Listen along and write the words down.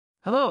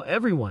Hello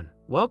everyone,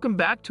 welcome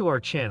back to our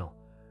channel.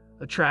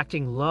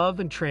 Attracting love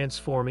and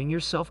transforming your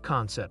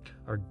self-concept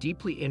are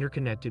deeply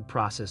interconnected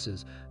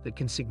processes that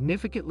can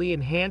significantly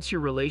enhance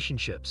your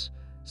relationships.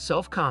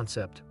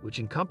 Self-concept, which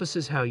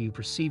encompasses how you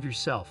perceive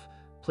yourself,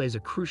 plays a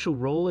crucial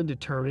role in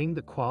determining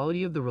the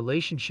quality of the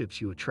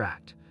relationships you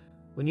attract.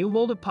 When you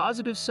hold a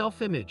positive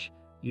self-image,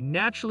 you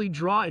naturally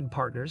draw in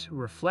partners who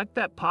reflect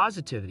that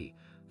positivity,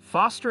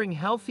 fostering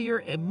healthier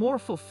and more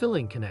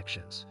fulfilling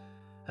connections.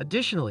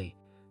 Additionally,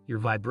 your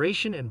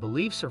vibration and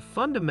beliefs are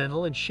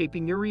fundamental in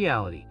shaping your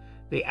reality.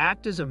 They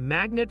act as a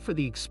magnet for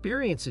the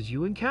experiences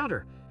you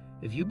encounter.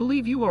 If you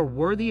believe you are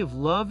worthy of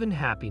love and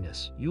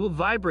happiness, you will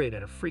vibrate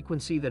at a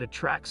frequency that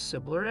attracts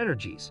similar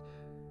energies.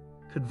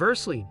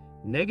 Conversely,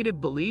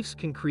 negative beliefs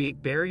can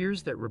create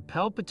barriers that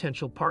repel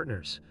potential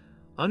partners.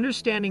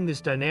 Understanding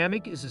this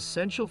dynamic is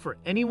essential for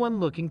anyone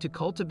looking to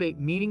cultivate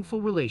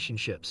meaningful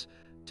relationships.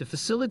 To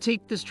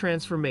facilitate this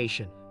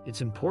transformation,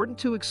 it's important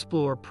to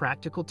explore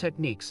practical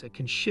techniques that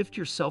can shift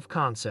your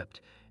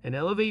self-concept and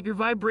elevate your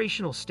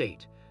vibrational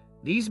state.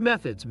 These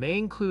methods may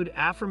include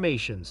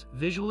affirmations,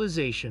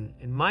 visualization,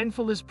 and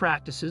mindfulness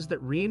practices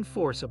that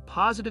reinforce a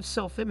positive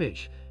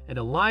self-image and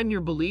align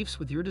your beliefs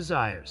with your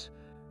desires.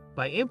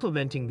 By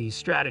implementing these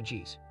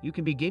strategies, you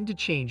can begin to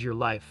change your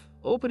life,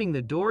 opening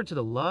the door to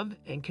the love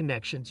and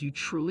connections you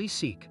truly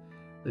seek.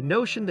 The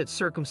notion that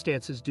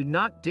circumstances do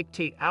not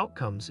dictate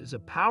outcomes is a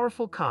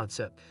powerful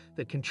concept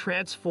that can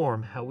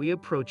transform how we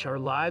approach our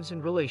lives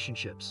and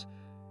relationships.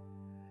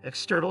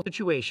 External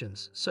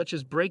situations, such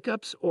as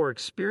breakups or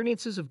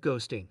experiences of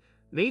ghosting,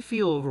 may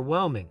feel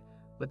overwhelming,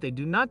 but they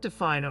do not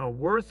define our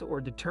worth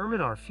or determine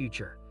our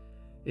future.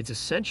 It's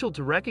essential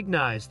to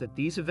recognize that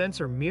these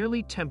events are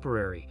merely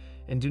temporary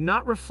and do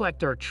not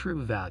reflect our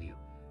true value.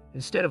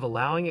 Instead of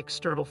allowing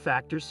external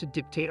factors to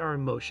dictate our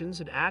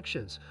emotions and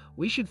actions,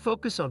 we should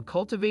focus on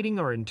cultivating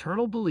our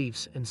internal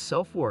beliefs and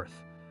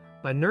self-worth.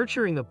 By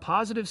nurturing a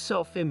positive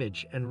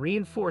self-image and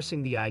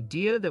reinforcing the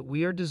idea that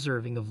we are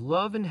deserving of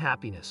love and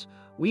happiness,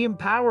 we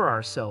empower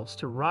ourselves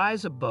to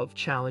rise above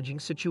challenging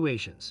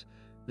situations.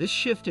 This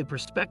shift in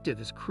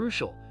perspective is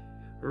crucial.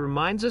 It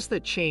reminds us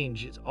that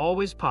change is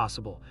always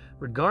possible,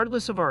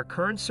 regardless of our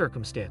current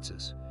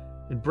circumstances.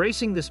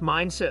 Embracing this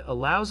mindset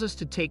allows us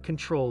to take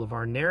control of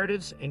our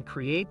narratives and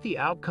create the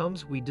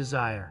outcomes we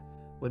desire.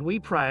 When we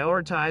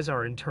prioritize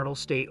our internal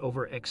state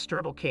over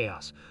external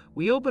chaos,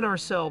 we open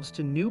ourselves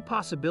to new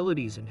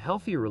possibilities and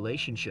healthier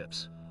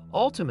relationships.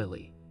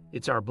 Ultimately,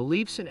 it's our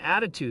beliefs and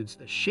attitudes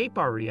that shape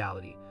our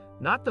reality,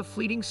 not the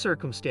fleeting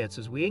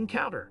circumstances we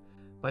encounter.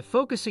 By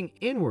focusing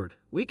inward,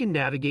 we can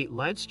navigate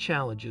life's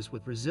challenges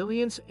with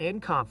resilience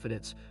and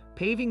confidence,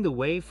 paving the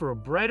way for a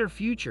brighter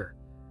future.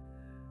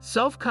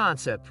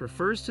 Self-concept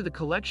refers to the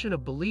collection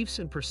of beliefs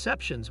and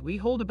perceptions we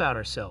hold about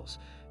ourselves,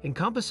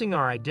 encompassing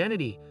our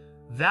identity,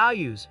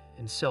 values,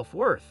 and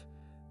self-worth.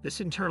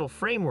 This internal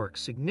framework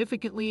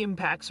significantly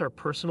impacts our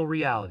personal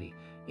reality,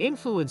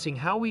 influencing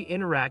how we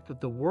interact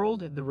with the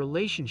world and the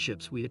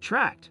relationships we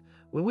attract.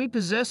 When we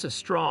possess a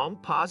strong,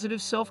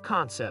 positive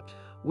self-concept,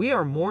 we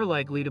are more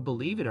likely to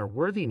believe in our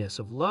worthiness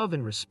of love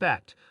and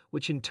respect,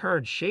 which in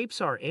turn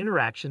shapes our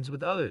interactions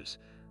with others.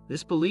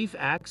 This belief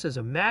acts as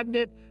a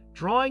magnet,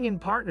 drawing in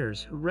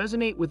partners who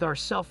resonate with our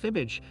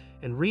self-image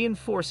and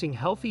reinforcing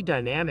healthy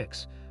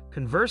dynamics.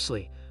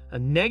 Conversely, a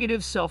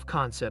negative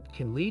self-concept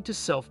can lead to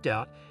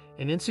self-doubt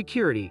and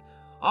insecurity,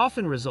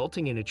 often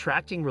resulting in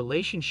attracting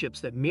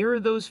relationships that mirror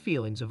those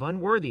feelings of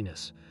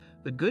unworthiness.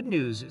 The good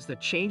news is that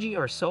changing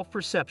our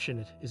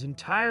self-perception is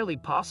entirely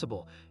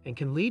possible and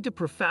can lead to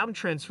profound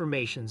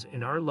transformations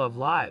in our love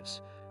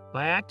lives.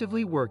 By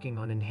actively working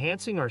on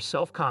enhancing our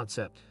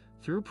self-concept,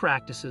 through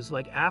practices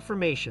like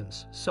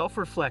affirmations,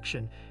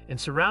 self-reflection, and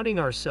surrounding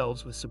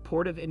ourselves with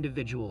supportive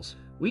individuals,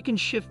 we can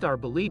shift our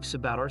beliefs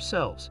about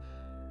ourselves.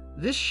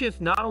 This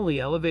shift not only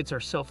elevates our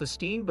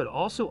self-esteem but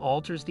also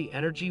alters the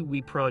energy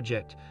we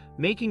project,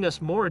 making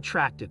us more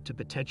attractive to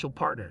potential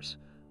partners.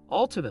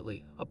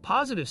 Ultimately, a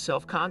positive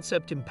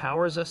self-concept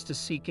empowers us to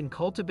seek and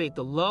cultivate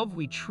the love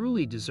we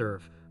truly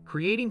deserve,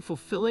 creating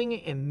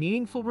fulfilling and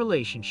meaningful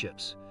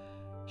relationships.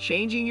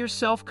 Changing your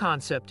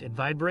self-concept and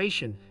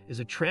vibration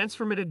is a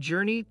transformative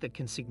journey that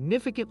can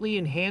significantly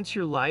enhance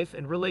your life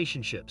and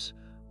relationships.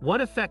 One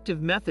effective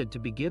method to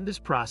begin this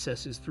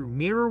process is through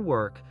mirror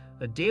work,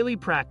 a daily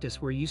practice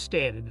where you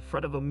stand in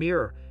front of a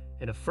mirror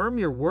and affirm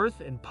your worth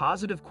and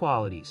positive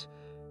qualities.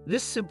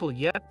 This simple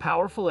yet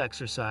powerful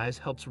exercise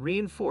helps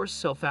reinforce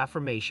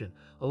self-affirmation,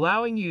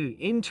 allowing you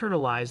to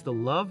internalize the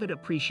love and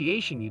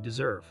appreciation you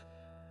deserve.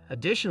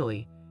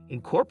 Additionally,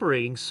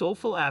 incorporating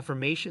soulful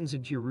affirmations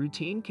into your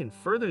routine can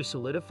further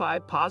solidify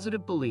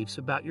positive beliefs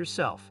about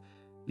yourself.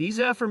 These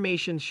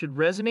affirmations should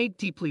resonate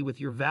deeply with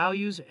your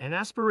values and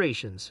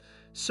aspirations,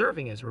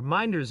 serving as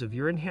reminders of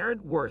your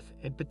inherent worth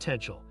and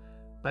potential.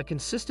 By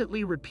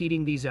consistently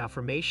repeating these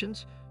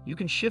affirmations, you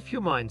can shift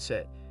your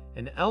mindset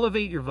and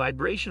elevate your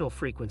vibrational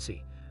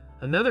frequency.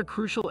 Another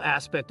crucial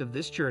aspect of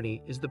this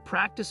journey is the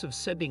practice of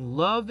sending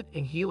love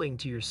and healing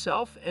to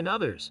yourself and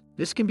others.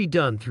 This can be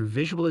done through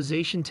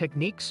visualization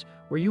techniques,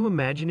 where you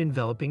imagine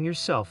enveloping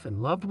yourself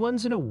and loved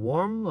ones in a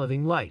warm,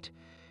 loving light.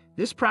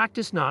 This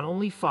practice not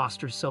only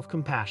fosters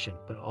self-compassion,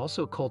 but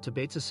also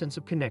cultivates a sense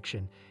of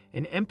connection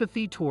and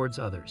empathy towards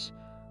others.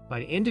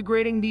 By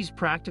integrating these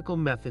practical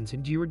methods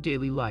into your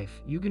daily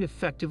life, you can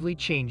effectively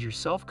change your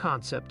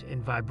self-concept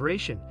and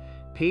vibration,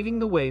 paving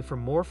the way for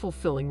more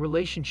fulfilling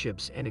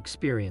relationships and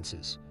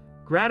experiences.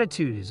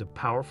 Gratitude is a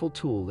powerful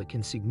tool that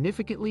can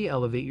significantly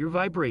elevate your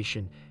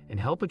vibration and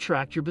help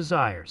attract your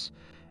desires.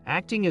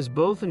 Acting as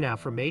both an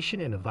affirmation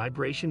and a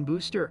vibration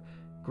booster,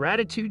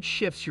 gratitude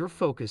shifts your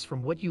focus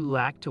from what you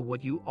lack to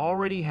what you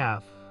already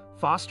have,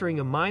 fostering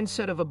a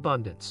mindset of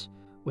abundance.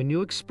 When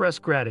you express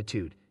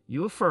gratitude,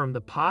 you affirm the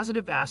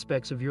positive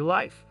aspects of your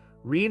life,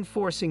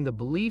 reinforcing the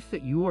belief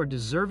that you are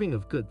deserving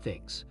of good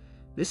things.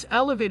 This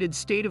elevated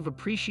state of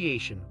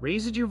appreciation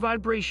raises your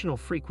vibrational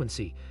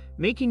frequency,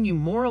 making you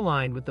more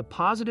aligned with the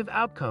positive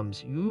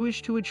outcomes you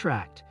wish to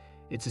attract.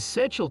 It's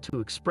essential to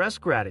express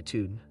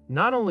gratitude,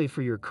 not only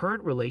for your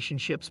current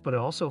relationships but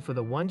also for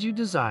the ones you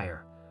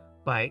desire.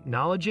 By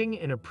acknowledging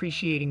and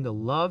appreciating the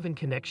love and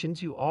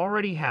connections you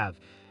already have,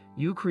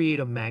 you create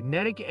a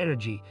magnetic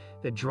energy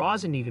that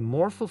draws in even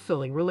more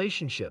fulfilling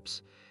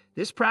relationships.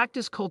 This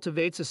practice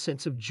cultivates a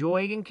sense of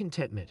joy and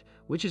contentment,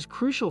 which is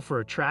crucial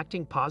for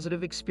attracting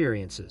positive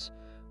experiences.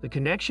 The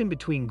connection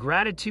between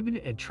gratitude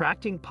and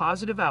attracting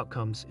positive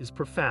outcomes is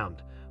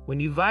profound. When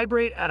you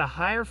vibrate at a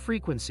higher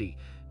frequency,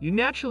 you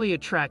naturally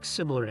attract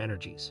similar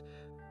energies.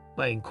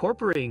 By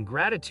incorporating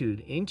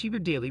gratitude into your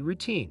daily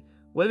routine,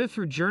 whether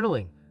through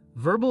journaling,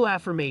 verbal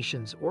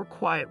affirmations, or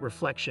quiet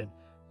reflection,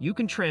 you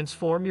can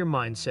transform your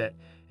mindset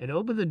and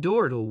open the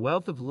door to a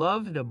wealth of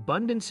love and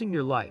abundance in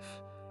your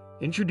life.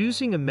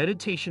 Introducing a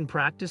meditation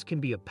practice can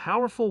be a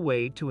powerful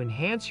way to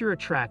enhance your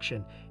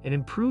attraction and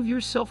improve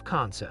your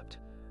self-concept.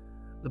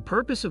 The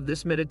purpose of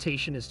this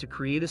meditation is to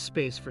create a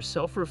space for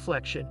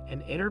self-reflection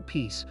and inner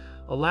peace,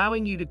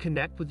 allowing you to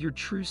connect with your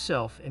true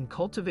self and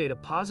cultivate a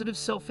positive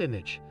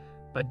self-image.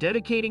 By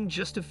dedicating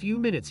just a few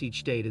minutes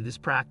each day to this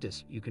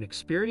practice, you can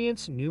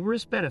experience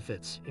numerous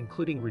benefits,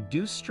 including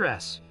reduced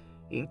stress,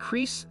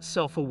 increased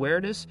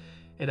self-awareness,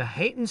 and a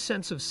heightened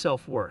sense of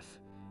self-worth.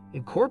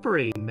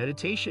 Incorporating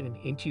meditation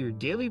into your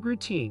daily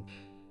routine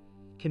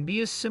can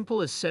be as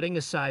simple as setting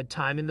aside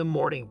time in the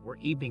morning or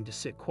evening to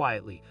sit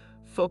quietly,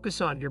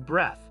 focus on your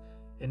breath,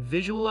 and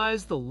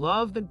visualize the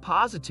love and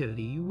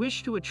positivity you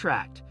wish to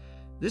attract.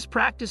 This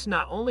practice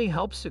not only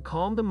helps to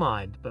calm the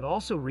mind, but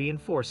also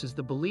reinforces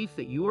the belief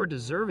that you are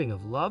deserving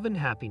of love and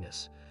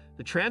happiness.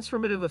 The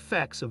transformative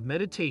effects of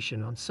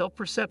meditation on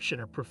self-perception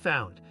are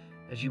profound.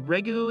 As you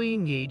regularly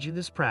engage in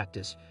this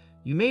practice,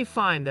 you may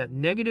find that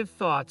negative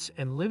thoughts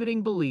and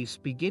limiting beliefs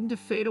begin to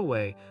fade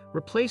away,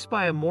 replaced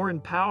by a more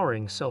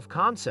empowering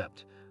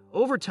self-concept.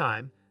 Over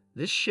time,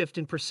 this shift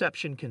in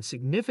perception can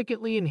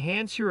significantly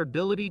enhance your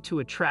ability to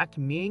attract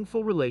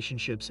meaningful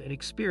relationships and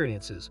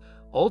experiences,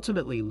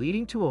 ultimately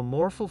leading to a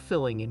more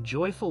fulfilling and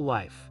joyful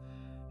life.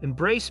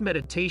 Embrace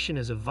meditation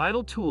as a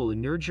vital tool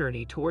in your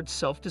journey towards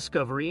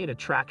self-discovery and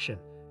attraction.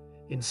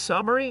 In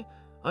summary,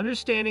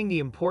 understanding the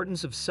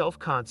importance of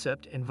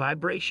self-concept and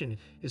vibration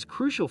is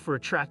crucial for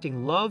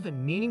attracting love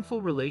and meaningful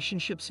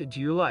relationships into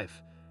your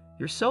life.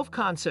 Your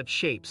self-concept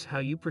shapes how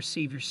you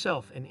perceive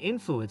yourself and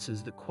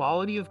influences the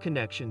quality of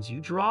connections you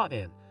draw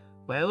in.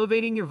 By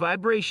elevating your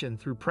vibration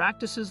through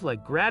practices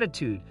like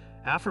gratitude,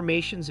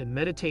 affirmations, and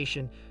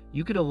meditation,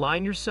 you can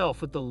align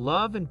yourself with the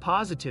love and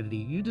positivity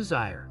you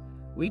desire.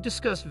 We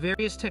discussed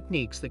various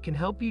techniques that can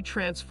help you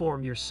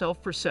transform your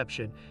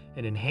self-perception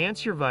and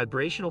enhance your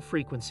vibrational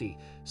frequency,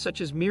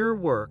 such as mirror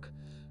work,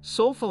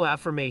 soulful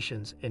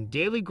affirmations, and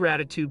daily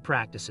gratitude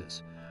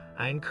practices.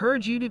 I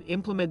encourage you to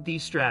implement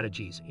these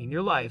strategies in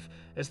your life,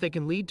 as they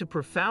can lead to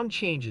profound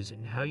changes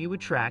in how you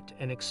attract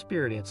and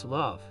experience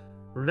love.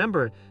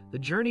 Remember, the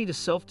journey to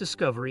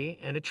self-discovery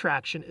and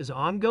attraction is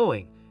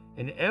ongoing,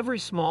 and every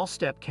small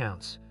step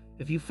counts.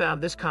 If you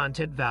found this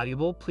content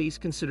valuable, please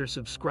consider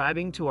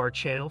subscribing to our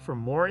channel for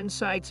more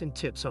insights and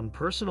tips on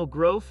personal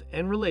growth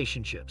and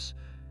relationships.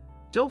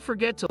 Don't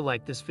forget to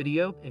like this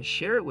video and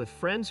share it with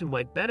friends who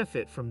might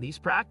benefit from these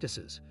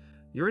practices.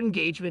 Your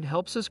engagement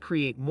helps us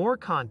create more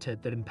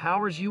content that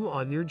empowers you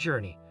on your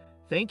journey.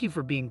 Thank you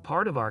for being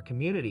part of our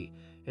community,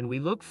 and we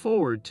look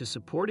forward to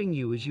supporting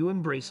you as you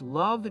embrace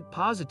love and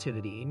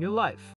positivity in your life.